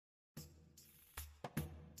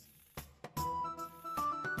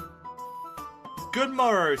Good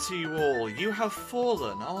morrow to you all. You have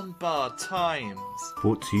fallen on bad times.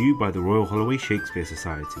 Brought to you by the Royal Holloway Shakespeare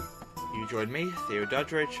Society. You join me, Theo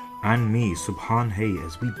Dudridge. And me, Subhan Hay,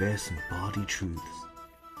 as we bear some bardy truths.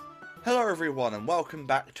 Hello everyone and welcome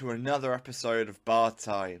back to another episode of Bard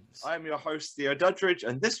Times. I am your host Theo Dudridge,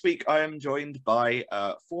 and this week I am joined by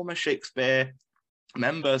former Shakespeare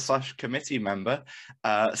member / committee member,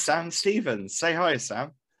 Sam Stevens. Say hi,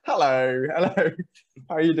 Sam. Hello.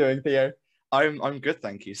 How are you doing, Theo? I'm good,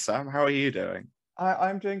 thank you, Sam. How are you doing?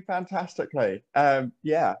 I'm doing fantastically. I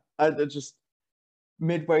just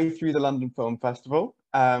midway through the London Film Festival.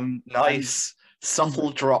 Nice.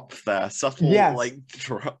 Subtle drop there. Subtle, yes.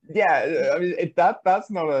 drop. Yeah, I mean,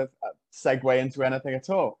 that's not a segue into anything at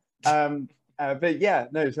all. But yeah,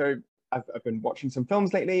 no, so I've been watching some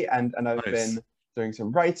films lately, and I've been doing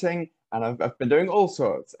some writing, and I've been doing all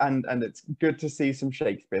sorts, and it's good to see some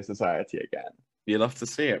Shakespeare Society again. You love to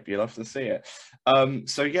see it. You love to see it.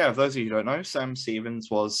 So yeah, for those of you who don't know, Sam Stevens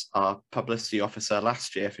was our publicity officer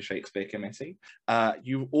last year for Shakespeare Committee.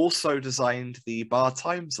 You also designed the Bard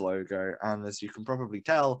Times logo, and as you can probably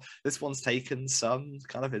tell, this one's taken some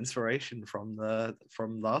kind of inspiration from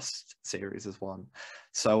last series as one.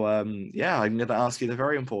 So yeah, I'm going to ask you the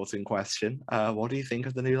very important question. What do you think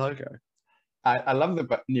of the new logo? I love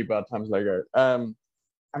the new Bard Times logo.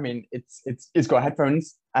 I mean, it's got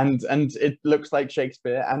headphones and it looks like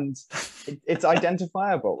Shakespeare, and it's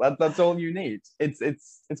identifiable. That's all you need.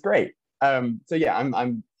 It's great. So yeah,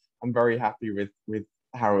 I'm very happy with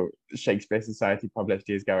how Shakespeare Society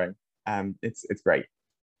publicity is going. It's great.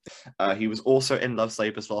 He was also in Love's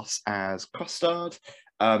Labour's Lost as Costard,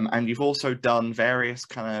 and you've also done various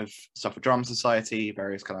kind of stuff with Drama Society,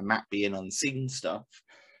 various kind of Matt Being Unseen stuff.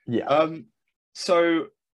 Yeah. So,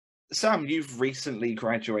 Sam, you've recently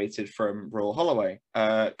graduated from Royal Holloway.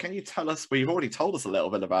 Can you tell us, well, you've already told us a little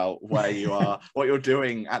bit about where you are, what you're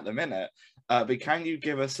doing at the minute, but can you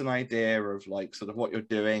give us an idea of like sort of what you're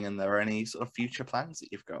doing, and there are any sort of future plans that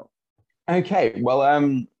you've got? Okay,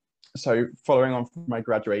 well, so following on from my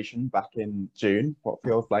graduation back in June, what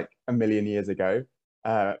feels like a million years ago,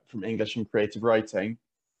 from English and creative writing,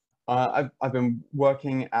 I've been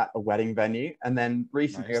working at a wedding venue, and then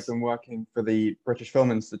recently I've been working for the British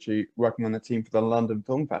Film Institute, working on the team for the London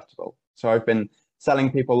Film Festival. So I've been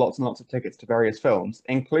selling people lots and lots of tickets to various films,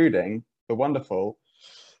 including the wonderful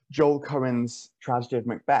Joel Coen's Tragedy of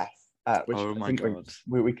Macbeth, which oh my God.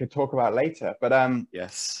 We could talk about later. But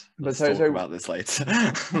yes, let's talk about this later.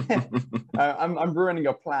 I'm ruining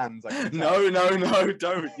your plans. No,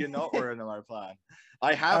 don't. You're not ruining my plan.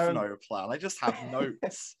 I have no plan. I just have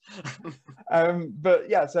notes. But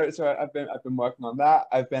yeah, so I've been working on that.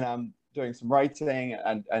 I've been doing some writing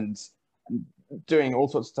and doing all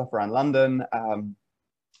sorts of stuff around London.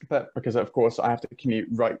 But because of course I have to commute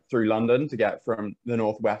right through London to get from the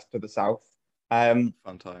northwest to the south. Fun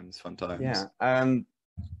times. Yeah.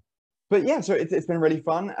 But yeah, so it's been really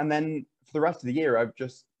fun. And then for the rest of the year, I've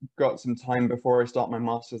just got some time before I start my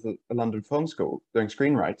master's at the London Film School doing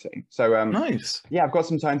screenwriting. So nice. Yeah, I've got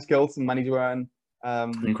some time, skills, some money to earn.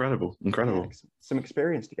 Incredible. Yeah, some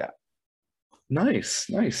experience to get. Nice.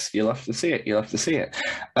 You'll have to see it.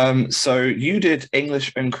 So you did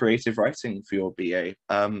English and creative writing for your BA.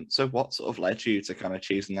 So what sort of led you to kind of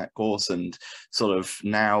choosing that course, and sort of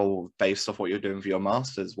now based off what you're doing for your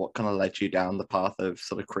masters, what kind of led you down the path of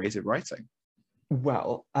sort of creative writing?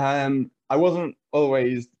 Well, I wasn't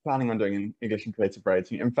always planning on doing English and creative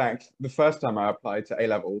writing. In fact, the first time I applied to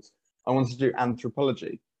A-levels, I wanted to do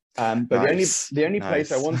anthropology. But the only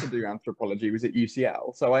place I wanted to do anthropology was at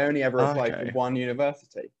UCL, so I only ever applied for one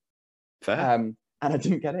university. Fair. And I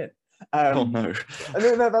didn't get in. Oh no.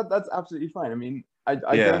 That's absolutely fine. I mean, I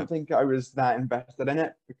don't think I was that invested in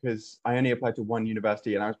it, because I only applied to one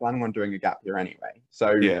university and I was planning on doing a gap year anyway.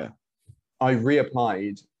 So yeah, I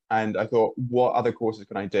reapplied and I thought, what other courses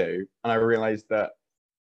can I do? And I realized that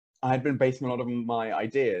I had been basing a lot of my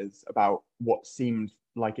ideas about what seemed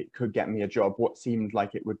like it could get me a job, what seemed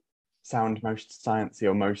like it would sound most sciencey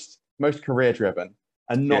or most career driven,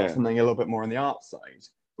 and not something a little bit more on the arts side,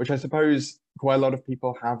 which I suppose quite a lot of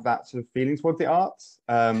people have that sort of feeling towards the arts.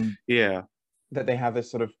 Yeah. That they have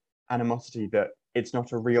this sort of animosity that it's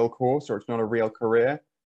not a real course or it's not a real career.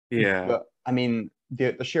 Yeah. But I mean,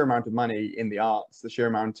 the sheer amount of money in the arts, the sheer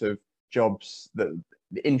amount of jobs, the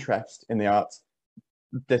interest in the arts,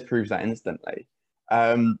 this proves that instantly.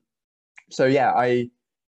 So yeah,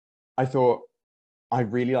 I thought I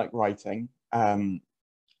really like writing. In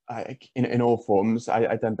all forms.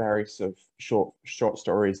 I've done various of short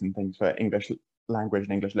stories and things for English language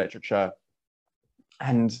and English literature,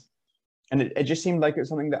 and it just seemed like it was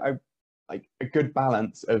something that I like, a good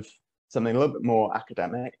balance of something a little bit more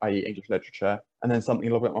academic, i.e. English literature, and then something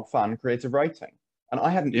a little bit more fun, creative writing. And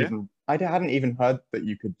Yeah. I hadn't even heard that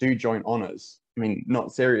you could do joint honors. I mean,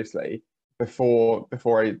 not seriously, before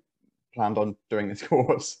I planned on doing this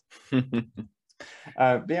course. But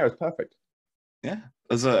yeah, it was perfect. Yeah.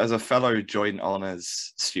 As a fellow joint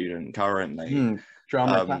honors student currently,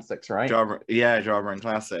 Drama and um, classics, right? drama and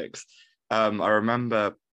classics. I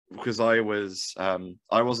remember because I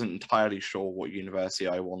wasn't entirely sure what university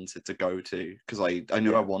I wanted to go to because I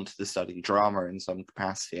knew I Yeah. wanted to study drama in some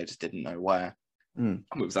capacity. I just didn't know where. Mm.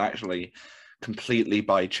 It was actually completely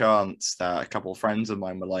by chance that a couple of friends of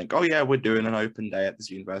mine were like, "Oh yeah, we're doing an open day at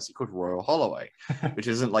this university called Royal Holloway," which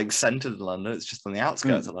isn't like centered in London; it's just on the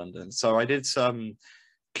outskirts of London. So I did some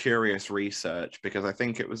curious research because I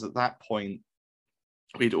think it was at that point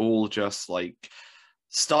we'd all just like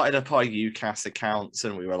started up our UCAS accounts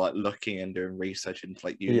and we were like looking and doing research into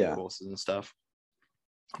like uni Yeah. courses and stuff.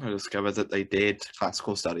 I discovered that they did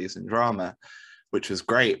classical studies and drama, which was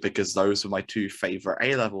great because those were my two favorite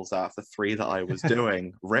A levels out of the three that I was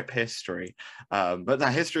doing. Rip history, but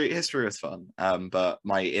that history was fun. But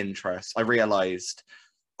my interests, I realized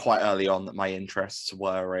quite early on that my interests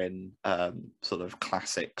were in sort of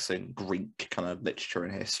classics and Greek kind of literature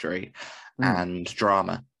and history and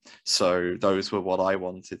drama. So those were what I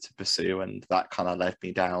wanted to pursue, and that kind of led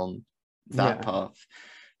me down that path.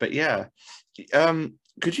 But yeah,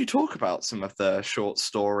 could you talk about some of the short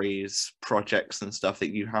stories, projects, and stuff that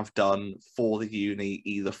you have done for the uni,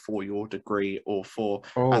 either for your degree or for,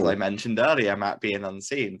 as I mentioned earlier, Matt Being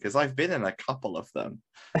Unseen? Because I've been in a couple of them.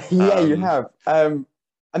 Yeah, you have.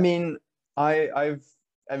 I mean, I've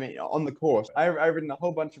on the course, I've written a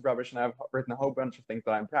whole bunch of rubbish, and I've written a whole bunch of things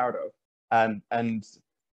that I'm proud of. And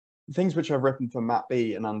things which I've written for Matt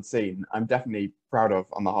B and Unseen, I'm definitely proud of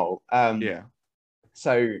on the whole. Yeah.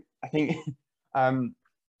 So I think,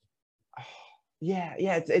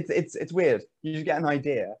 it's weird. You just get an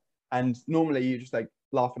idea, and normally you just like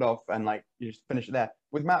laugh it off and like you just finish it there.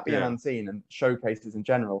 With Matt B and Unseen and showcases in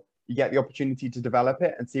general, you get the opportunity to develop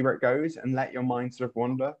it and see where it goes and let your mind sort of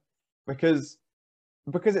wander, because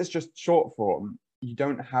it's just short form. You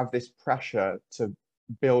don't have this pressure to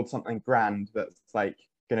build something grand that's like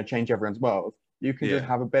going to change everyone's world. You can just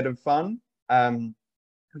have a bit of fun,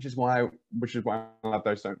 which is why I love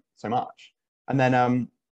those so much. And then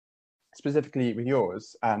specifically with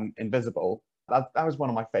yours, Invisible, that was one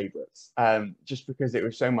of my favorites, just because it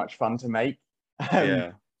was so much fun to make.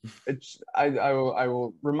 I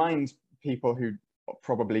will remind people who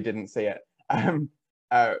probably didn't see it.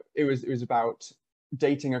 It was about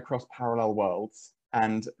dating across parallel worlds,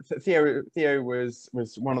 and Theo was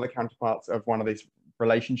one of the counterparts of one of these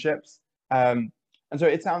relationships. And so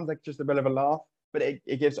it sounds like just a bit of a laugh, but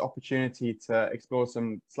it gives opportunity to explore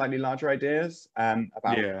some slightly larger ideas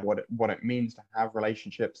about what it means to have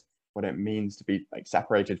relationships, what it means to be like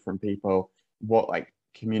separated from people, what like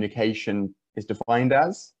communication is defined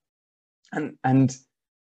as, and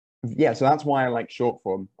yeah, so that's why I like short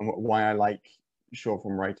form and why I like short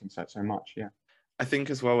form writing so much. Yeah, I think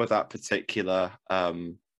as well with that particular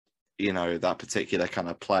that particular kind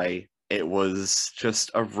of play, it was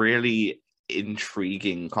just a really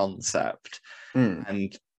intriguing concept.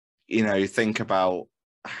 And think about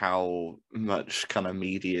how much kind of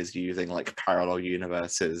media is using like parallel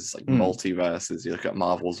universes, like multiverses. You look at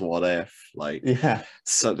Marvel's What If,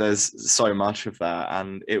 so there's so much of that,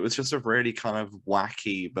 and it was just a really kind of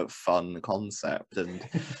wacky but fun concept. And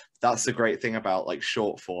that's the great thing about like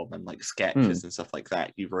short form and like sketches and stuff like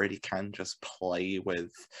that. You really can just play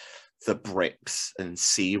with the bricks and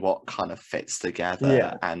see what kind of fits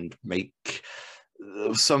together and make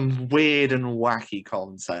some weird and wacky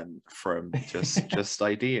content from just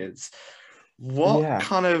ideas. What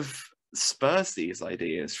kind of spurs these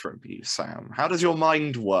ideas from you, Sam? How does your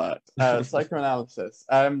mind work? Psychoanalysis.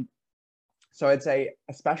 So I'd say,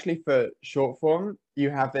 especially for short form,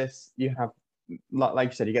 you have like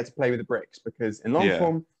you said, you get to play with the bricks, because in long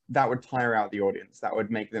form that would tire out the audience. That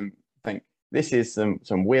would make them think, this is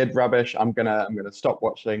some weird rubbish. I'm gonna stop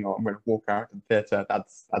watching, or I'm gonna walk out of the theatre.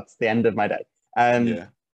 That's the end of my day.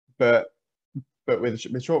 But with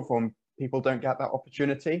short form, people don't get that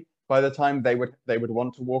opportunity. By the time they would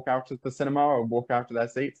want to walk out of the cinema or walk out of their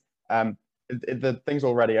seats, the thing's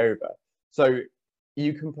already over. So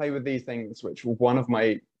you can play with these things, which one of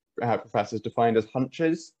my professors defined as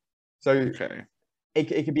hunches. So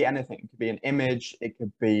it could be anything. It could be an image. It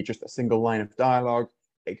could be just a single line of dialogue.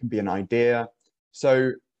 It can be an idea.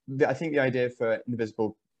 So I think the idea for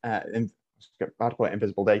Invisible, about to call it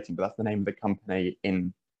Invisible Dating, but that's the name of the company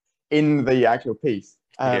in the actual piece.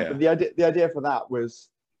 But the idea for that was,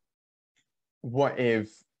 what if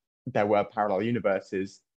there were parallel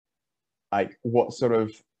universes, like what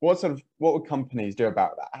would companies do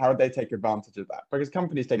about that? How would they take advantage of that? Because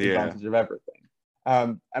companies take Yeah. advantage of everything.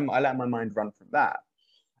 And I let my mind run from that.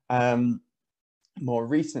 More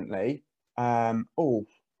recently, what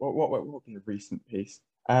would be a recent piece?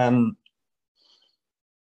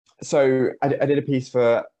 So I did a piece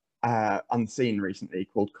for Unseen recently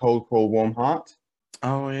called Cold Crawl Warm Heart,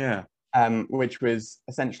 Oh yeah. which was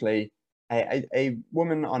essentially a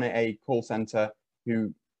woman on a call center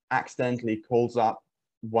who accidentally calls up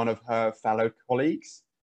one of her fellow colleagues,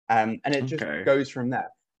 and it just Okay. goes from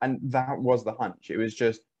there. And that was the hunch. It was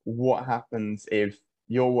just what happens if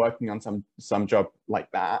you're working on some job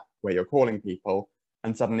like that where you're calling people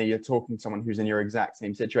and suddenly you're talking to someone who's in your exact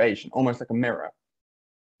same situation, almost like a mirror,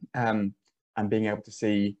 and being able to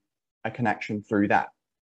see a connection through that,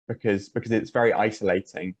 because it's very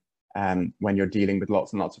isolating when you're dealing with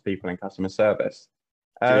lots and lots of people in customer service.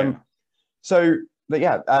 Yeah. So, but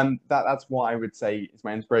yeah, that's what I would say is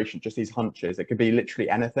my inspiration. Just these hunches. It could be literally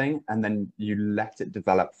anything, and then you let it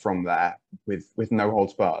develop from there with no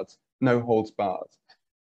holds barred. No holds barred.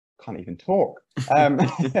 Can't even talk.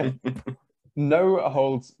 No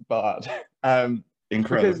holds barred.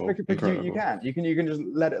 Incredible. Because Incredible. you can just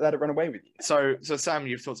let it run away with you. So Sam,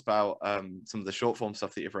 you've talked about some of the short form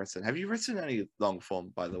stuff that you've written. Have you written any long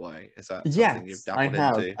form, by the way? Is that something you've dabbled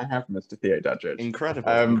into? I have, Mr. Theo Dudgeridge.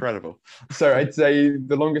 Incredible, incredible. So I'd say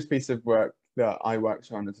the longest piece of work that I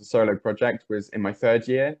worked on as a solo project was in my third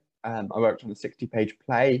year. I worked on a 60-page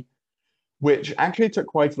play, which actually took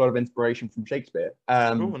quite a lot of inspiration from Shakespeare.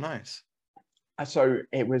 Oh, nice. So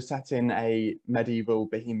it was set in a medieval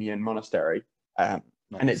Bohemian monastery, Nice.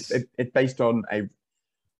 and it's based on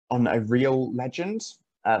a real legend.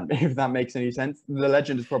 If that makes any sense, the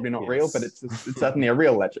legend is probably not real, but it's certainly a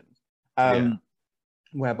real legend.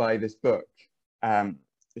 Whereby this book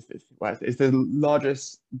is the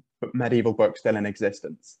largest medieval book still in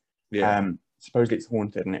existence. Supposedly it's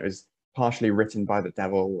haunted, and it was partially written by the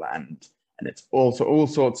devil, and it's also all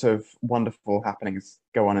sorts of wonderful happenings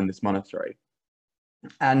go on in this monastery.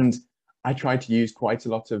 And I tried to use quite a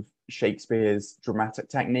lot of Shakespeare's dramatic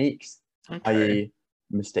techniques, i.e.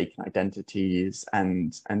 mistaken identities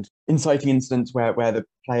and inciting incidents where the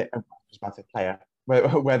player,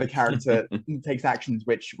 where the character takes actions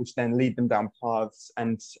which then lead them down paths,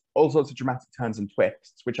 and all sorts of dramatic turns and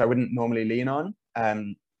twists, which I wouldn't normally lean on.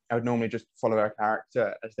 I would normally just follow our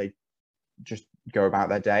character as they just go about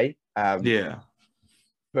their day.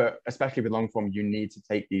 But especially with long form, you need to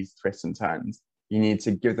take these twists and turns. You need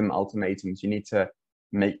to give them ultimatums. You need to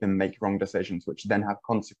make them make wrong decisions, which then have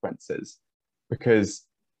consequences. Because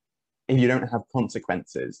if you don't have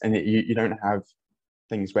consequences, and you don't have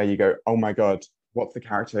things where you go, oh my God, what's the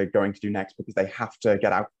character going to do next? Because they have to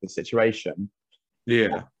get out of the situation.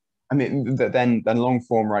 Yeah. I mean, then long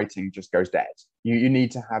form writing just goes dead. You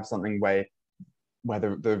need to have something where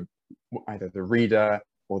either the reader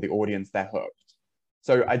or the audience, they're hooked.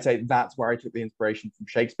 So I'd say that's where I took the inspiration from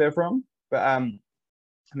Shakespeare from. But I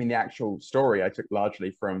mean, the actual story I took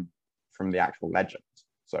largely from the actual legend.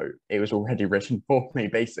 So it was already written for me,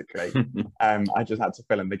 basically. I just had to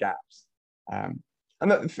fill in the gaps.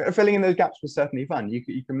 And filling in those gaps was certainly fun.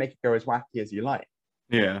 You can make it go as wacky as you like.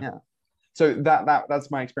 Yeah. So that's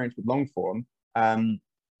my experience with long form. I'm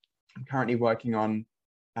currently working on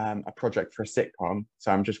a project for a sitcom.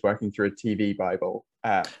 So I'm just working through a TV Bible.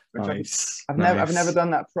 Nice. I've never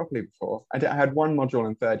done that properly before. I had one module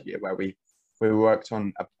in third year where we worked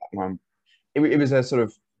on it was a sort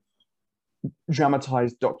of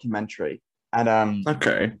dramatized documentary, and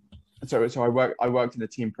so I worked in a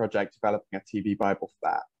team project developing a TV Bible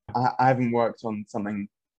for that. I haven't worked on something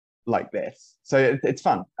like this, so it's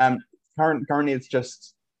fun. Currently it's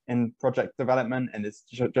just in project development, and it's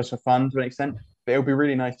just for fun to an extent, but it would be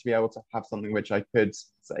really nice to be able to have something which I could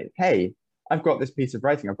say, hey, I've got this piece of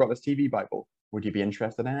writing, I've got this TV Bible, would you be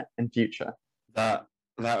interested in it in future?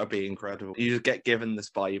 That would be incredible. You just get given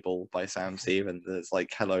this Bible by Sam Stevens that's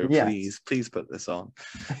like, hello, please put this on.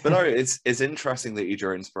 But no, it's interesting that you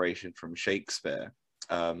drew inspiration from Shakespeare.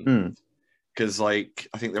 Because like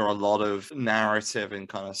I think there are a lot of narrative and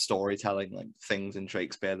kind of storytelling like things in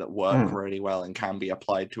Shakespeare that work really well and can be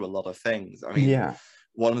applied to a lot of things. I mean,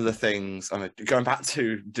 one of the things, I mean, going back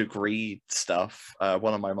to degree stuff,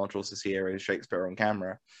 one of my modules this year is Shakespeare on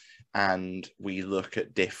Camera. And we look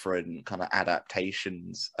at different kind of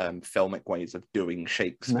adaptations, filmic ways of doing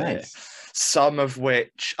Shakespeare, some of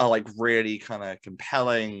which are like really kind of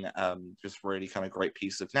compelling, just really kind of great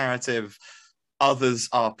piece of narrative. others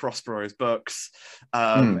are Prospero's books.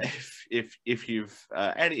 Mm.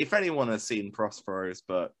 If anyone has seen Prospero's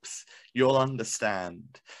books, you'll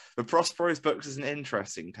understand. But Prospero's books is an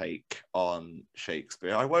interesting take on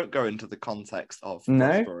Shakespeare. I won't go into the context of No?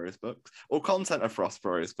 Prospero's books or content of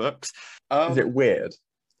Prospero's books. Is it weird?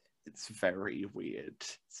 It's very weird.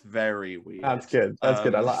 It's very weird. That's good. That's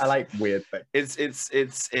good. I like weird things.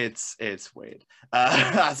 It's weird.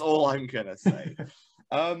 That's all I'm gonna say.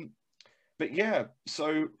 But yeah,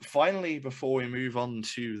 so finally, before we move on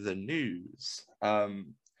to the news,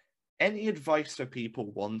 any advice for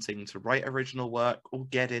people wanting to write original work or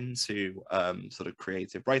get into sort of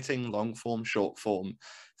creative writing, long form, short form,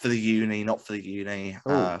 for the uni, not for the uni,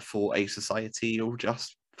 for a society, or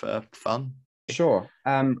just for fun? Sure.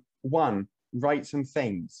 1, write some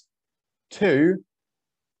things. 2,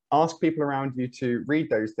 ask people around you to read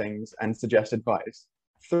those things and suggest advice.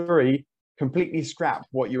 3, completely scrap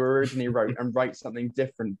what you originally wrote and write something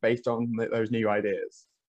different based on those new ideas.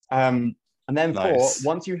 And then Nice.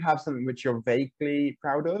 4, once you have something which you're vaguely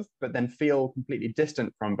proud of, but then feel completely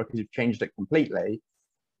distant from because you've changed it completely,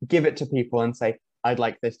 give it to people and say, I'd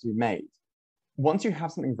like this to be made. Once you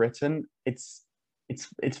have something written, it's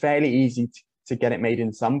fairly easy to get it made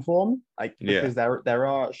in some form, like because there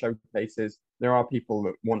are showcases, there are people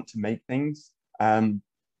that want to make things.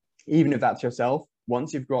 Even if that's yourself,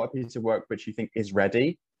 once you've got a piece of work which you think is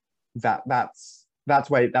ready, that's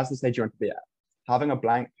the stage you want to be at. Having a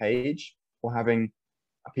blank page or having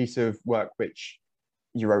a piece of work which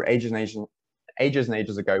you wrote ages and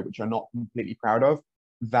ages ago, which you're not completely proud of,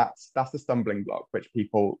 that's the stumbling block which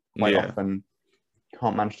people quite often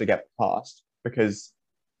can't manage to get past, because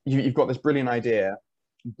you've got this brilliant idea,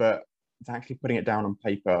 but it's actually putting it down on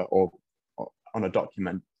paper or on a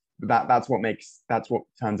document. That's what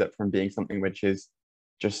turns it from being something which is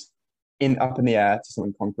just up in the air to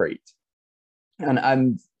something concrete.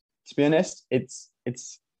 And to be honest, it's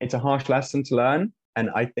a harsh lesson to learn, and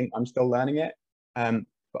I think I'm still learning it.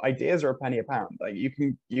 But ideas are a penny a pound. Like you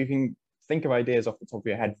can think of ideas off the top of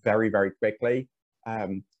your head very, very quickly.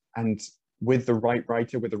 And with the right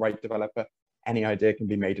writer, with the right developer, any idea can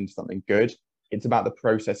be made into something good. It's about the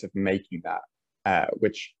process of making that,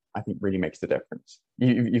 which I think really makes the difference.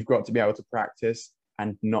 You've got to be able to practice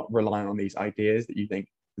and not rely on these ideas that you think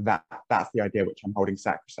that's the idea which I'm holding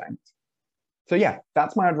sacrosanct. So yeah,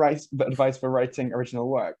 that's my advice for writing original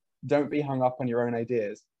work. Don't be hung up on your own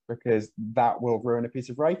ideas, because that will ruin a piece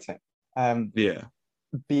of writing.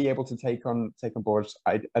 Be able to take on board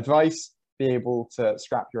advice, be able to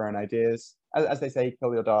scrap your own ideas. As they say,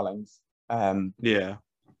 kill your darlings. So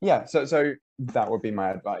that would be my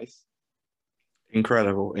advice.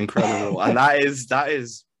 Incredible. And that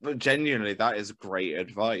is genuinely, that is great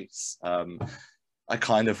advice. I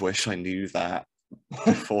kind of wish I knew that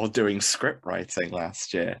before doing script writing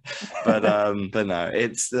last year, but no,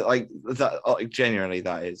 it's like that. Genuinely,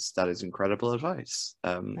 that is incredible advice.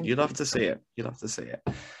 You love to see it.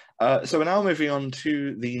 So we're now moving on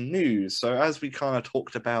to the news. So as we kind of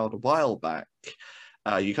talked about a while back,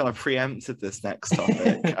 you kind of preempted this next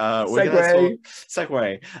topic.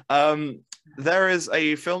 Segue. There is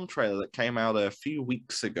a film trailer that came out a few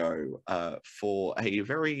weeks ago for a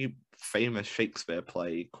very famous Shakespeare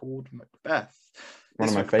play called Macbeth. One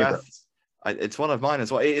of my favorites. It's one of mine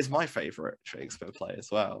as well. It is my favorite Shakespeare play as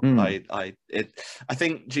well. I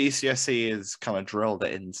think GCSE has kind of drilled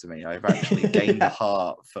it into me. I've actually gained a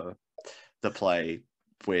heart for the play,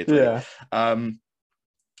 weirdly. Yeah.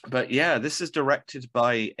 But yeah, this is directed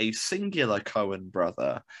by a singular Coen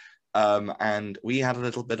brother. And we had a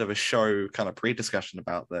little bit of a show kind of pre-discussion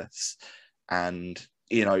about this. And,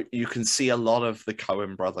 you know, you can see a lot of the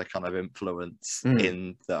Coen brother kind of influence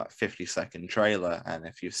in the 50-second trailer. And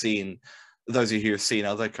if you've seen, those of you who have seen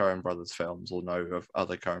other Coen brothers films or know of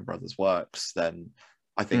other Coen brothers works, then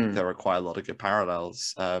I think there are quite a lot of good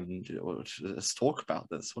parallels. Let's talk about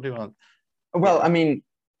this. What do you want? Well, I mean,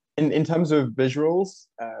 in terms of visuals,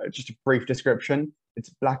 just a brief description. It's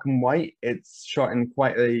black and white. It's shot in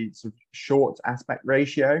quite a sort of short aspect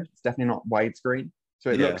ratio. It's definitely not widescreen,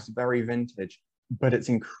 so it looks very vintage, but it's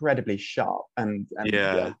incredibly sharp and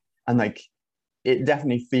like it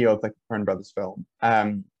definitely feels like a Coen Brothers film.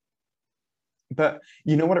 But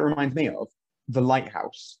you know what it reminds me of? The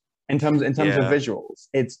Lighthouse. In terms of visuals,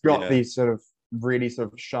 it's got these sort of really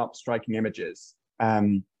sort of sharp, striking images.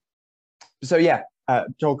 So yeah,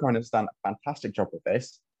 Joel Coen has done a fantastic job with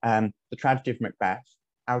this. The Tragedy of Macbeth,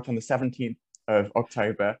 out on the 17th of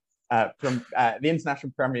October, from the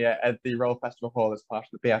international premiere at the Royal Festival Hall as part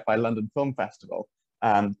of the BFI London Film Festival,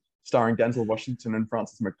 starring Denzel Washington and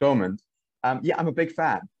Frances McDormand. I'm a big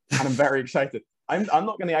fan, and I'm very excited. I'm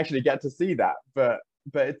not going to actually get to see that, but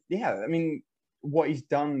yeah, I mean, what he's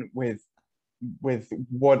done with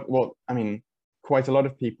what I mean, quite a lot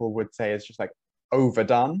of people would say is just like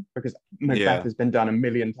overdone because Macbeth Yeah. has been done a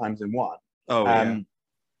million times in one. Oh yeah.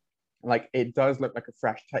 Like it does look like a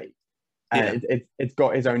fresh take, Yeah. and it's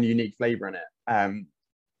got his own unique flavor in it.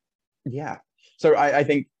 Yeah. So I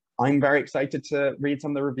think I'm very excited to read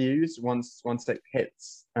some of the reviews once it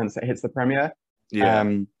hits the premiere. Yeah.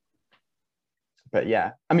 Um, but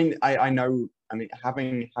yeah, I mean, I know. I mean,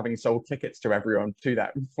 having sold tickets to everyone to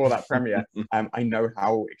that for that premiere, I know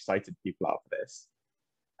how excited people are for this.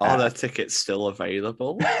 Are there tickets still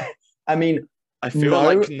available? I mean, I feel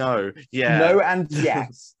like no. Yeah. no, and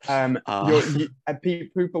yes. Uh,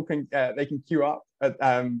 People can they can queue up at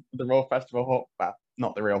the Royal Festival Hall. Well,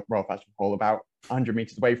 not the real Royal Festival Hall, about 100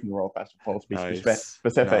 meters away from the Royal Festival Hall to be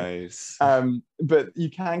specific. Nice. But you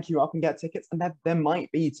can queue up and get tickets, and there might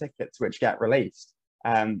be tickets which get released.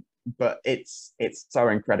 But it's so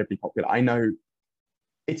incredibly popular. I know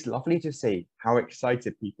it's lovely to see how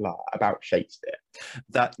excited people are about Shakespeare.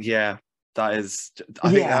 That is.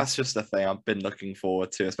 I think that's just the thing I've been looking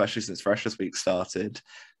forward to, especially since Freshers Week started,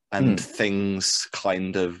 and things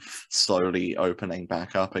kind of slowly opening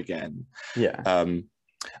back up again. Yeah.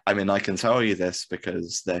 I mean, I can tell you this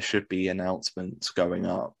because there should be announcements going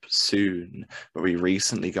up soon, but we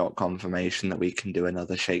recently got confirmation that we can do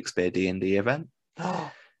another Shakespeare D&D event.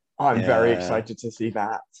 I'm very excited to see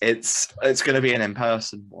that. It's going to be an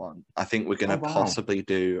in-person one. I think we're going to possibly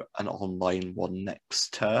do an online one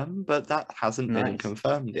next term, but that hasn't been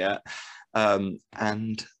confirmed yet.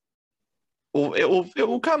 And it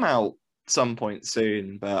will come out some point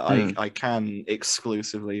soon, but I can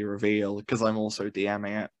exclusively reveal, because I'm also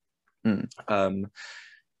DMing it.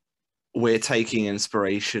 We're taking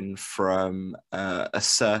inspiration from a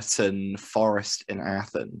certain forest in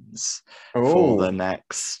Athens for the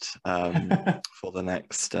next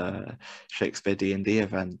Shakespeare D&D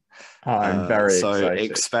event. I'm very excited. So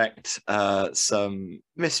expect some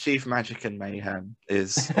mischief, magic, and mayhem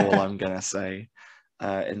is all I'm gonna say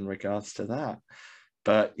in regards to that.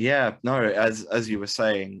 But yeah, no, as you were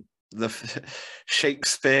saying, the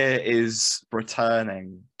Shakespeare is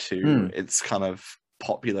returning to its kind of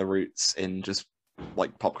popular roots in just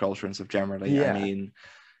like pop culture and stuff generally. I mean,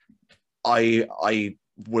 I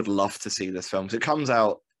would love to see this film. It comes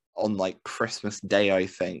out on like Christmas Day, I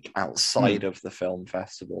think, outside of the film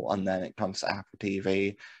festival, and then it comes to Apple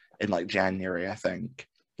TV in like January, I think.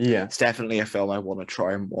 Yeah, it's definitely a film I want to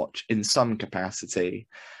try and watch in some capacity.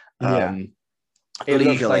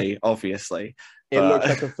 Legally, obviously. It looks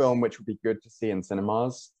like a film which would be good to see in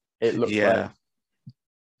cinemas. It looks like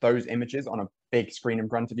those images on a big screen in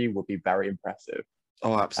front of you would be very impressive.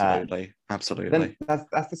 Oh, absolutely. Absolutely. Then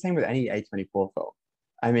that's the same with any A24 film.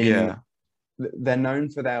 I mean, they're known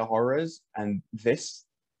for their horrors, and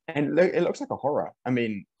it looks like a horror. I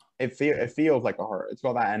mean, it feels like a horror. It's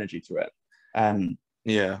got that energy to it. But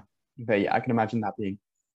yeah, I can imagine that being.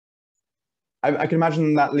 I can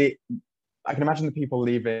imagine that. I can imagine the people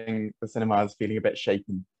leaving the cinemas feeling a bit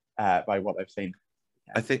shaken by what they've seen.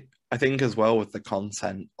 I think as well with the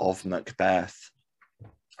content of Macbeth.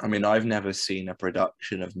 I mean, I've never seen a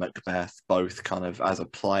production of Macbeth, both kind of as a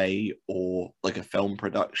play or like a film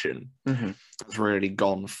production. It's really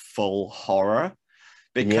gone full horror,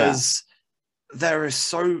 because there's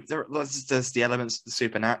the elements of the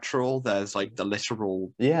supernatural. There's like the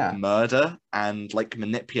literal murder and like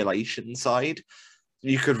manipulation side.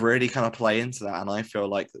 You could really kind of play into that, and I feel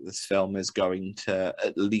like that this film is going to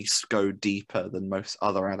at least go deeper than most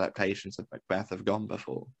other adaptations of Macbeth have gone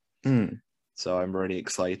before. So I'm really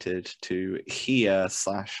excited to hear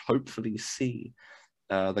 / hopefully see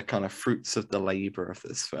the kind of fruits of the labor of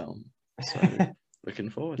this film. So looking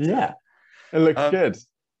forward to it. It looks good.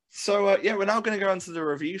 So we're now going to go into the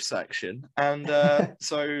review section, and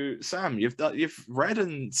so Sam, you've read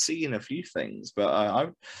and seen a few things, but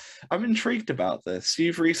I'm intrigued about this.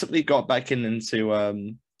 You've recently got back into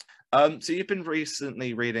so you've been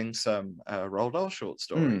recently reading some Roald Dahl short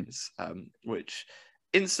stories, which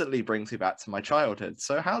instantly brings me back to my childhood.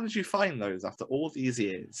 So how did you find those after all these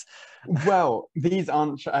years? Well, these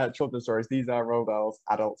aren't children's stories. These are Roald Dahl's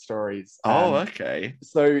adult stories. Okay.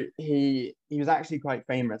 So he was actually quite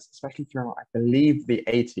famous, especially throughout, I believe, the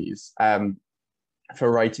 80s,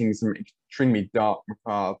 for writing some extremely dark,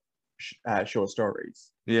 macabre short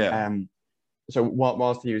stories. So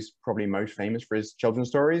whilst he was probably most famous for his children's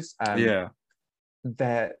stories,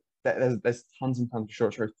 there's tons and tons of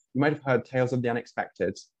short stories. You might have heard Tales of the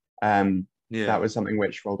Unexpected. That was something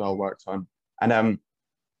which Roald Dahl worked on. And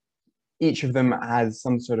each of them has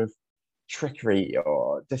some sort of trickery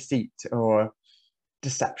or deceit or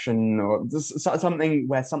deception or something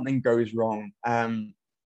where something goes wrong, and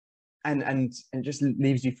it just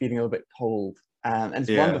leaves you feeling a little bit cold, and it's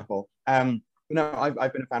Yeah. wonderful. I've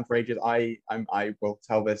been a fan for ages. I will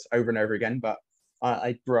tell this over and over again, but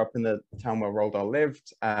I grew up in the town where Roald Dahl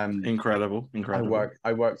lived. Incredible.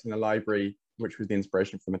 I worked in the library, which was the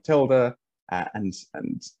inspiration for Matilda, and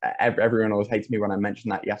everyone always hates me when I mention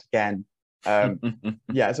that yet again.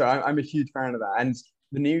 Yeah, so I'm a huge fan of that. And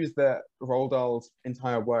the news that Roald Dahl's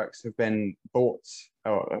entire works have been bought,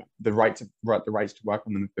 or the rights to work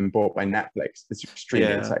on them have been bought by Netflix, is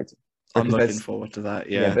extremely exciting. I'm looking forward to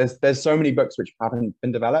that. Yeah. There's so many books which haven't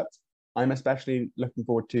been developed. I'm especially looking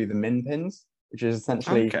forward to the Min Pins, which is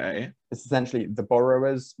essentially the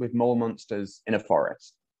borrowers with mole monsters in a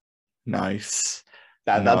forest. Nice.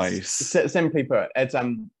 That's simply put. It's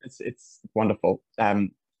wonderful. I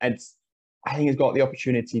think it's got the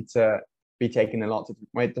opportunity to be taken in lots of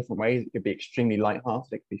different ways. It could be extremely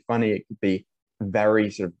lighthearted. It could be funny. It could be very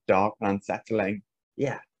sort of dark and unsettling.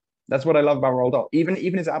 Yeah, that's what I love about Roald Dahl. Even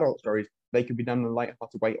his adult stories, they could be done in a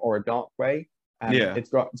lighthearted way or a dark way. It's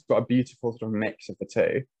got a beautiful sort of mix of the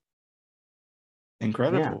two.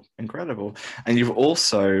 Incredible. And you've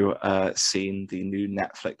also seen the new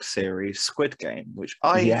Netflix series Squid Game, which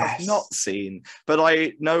I have not seen, but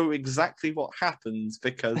I know exactly what happens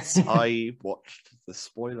because I watched the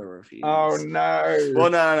spoiler reviews. Oh no!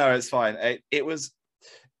 Well, no, it's fine.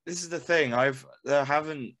 This is the thing. There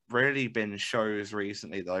haven't really been shows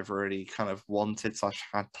recently that I've really kind of wanted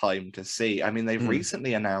 / had time to see. I mean, they've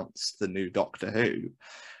recently announced the new Doctor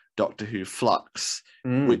Who Flux,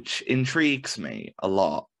 which intrigues me a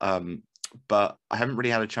lot. But I haven't really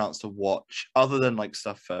had a chance to watch, other than like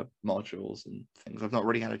stuff for modules and things. I've not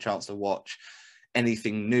really had a chance to watch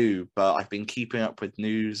anything new, but I've been keeping up with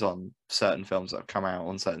news on certain films that have come out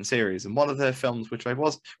on certain series. And one of the films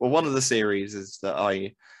one of the series is that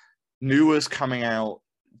I knew was coming out,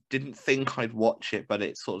 didn't think I'd watch it, but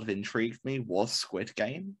it sort of intrigued me, was Squid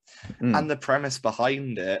Game. And the premise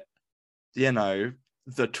behind it,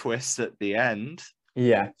 the twist at the end.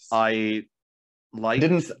 Yes. I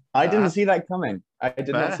didn't see that coming. I did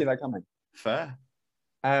not see that coming. Fair.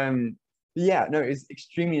 Yeah, no, it's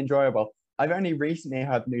extremely enjoyable. I've only recently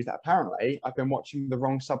heard news that apparently I've been watching the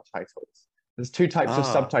wrong subtitles. There's two types of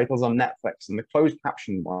subtitles on Netflix, and the closed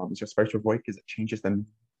caption ones you're supposed to avoid because it changes them.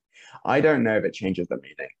 I don't know if it changes the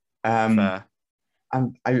meaning. Fair.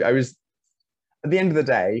 And I was, at the end of the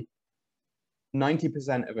day,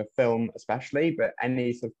 90% of a film, especially, but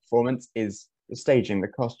any sort of performance, is the staging, the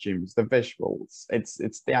costumes, the visuals. It's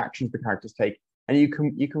the actions the characters take, and you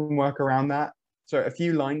can work around that. So a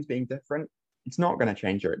few lines being different, it's not going to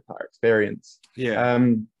change your entire experience. Yeah.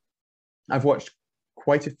 I've watched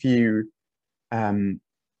quite a few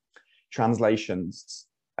translations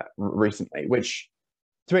recently, which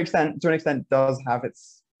to an extent does have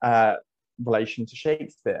its relation to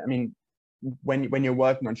Shakespeare. I mean, when you're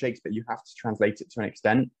working on Shakespeare, you have to translate it to an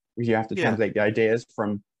extent, because you have to translate the ideas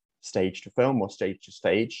from stage to film or stage to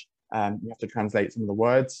stage. You have to translate some of the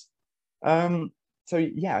words. So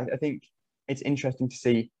yeah, I think it's interesting to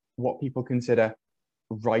see what people consider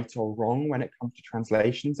right or wrong when it comes to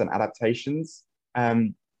translations and adaptations.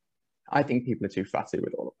 I think people are too fussy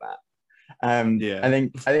with all of that. I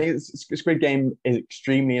think Squid Game is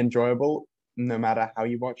extremely enjoyable, no matter how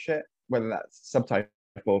you watch it, whether that's subtitled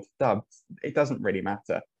or dubbed. It doesn't really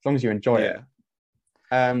matter as long as you enjoy it.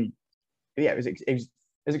 It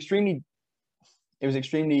was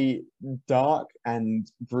extremely dark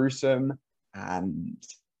and gruesome and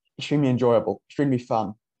extremely enjoyable, extremely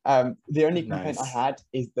fun. The only complaint I had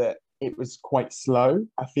is that it was quite slow.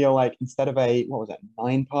 I feel like instead of a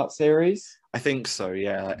 9-part series, I think so,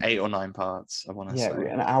 yeah, like 8 or 9 parts, I want to say.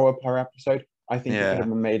 An hour per episode, I think it could have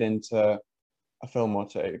been made into a film or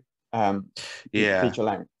two, feature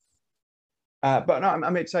length. But no,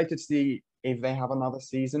 I'm excited to see if they have another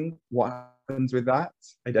season, what happens with that.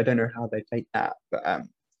 I don't know how they take that, but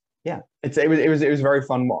it was a very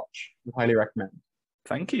fun watch. I highly recommend.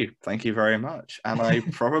 Thank you very much, and I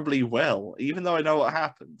probably will, even though I know what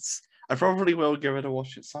happens. I probably will give it a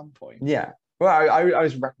watch at some point. Yeah, well, I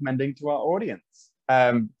was recommending to our audience.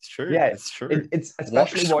 It's true. Yeah, it's true. It's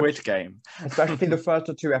especially Squid Game, especially the first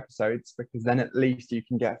or 2 episodes, because then at least you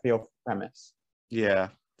can get a feel for the premise. Yeah,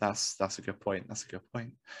 that's a good point.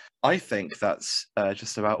 I think that's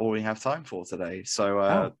just about all we have time for today.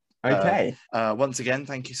 So. Okay. Once again,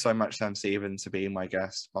 thank you so much, Sam Stevens, for being my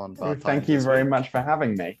guest on Bar Times. Thank you very much for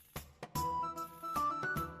having me.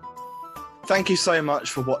 Thank you so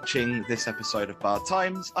much for watching this episode of Bard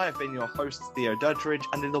Times. I have been your host, Theo Dudridge,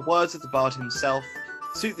 and in the words of the Bard himself,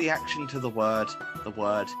 suit the action to the word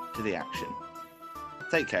to the action.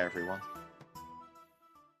 Take care, everyone.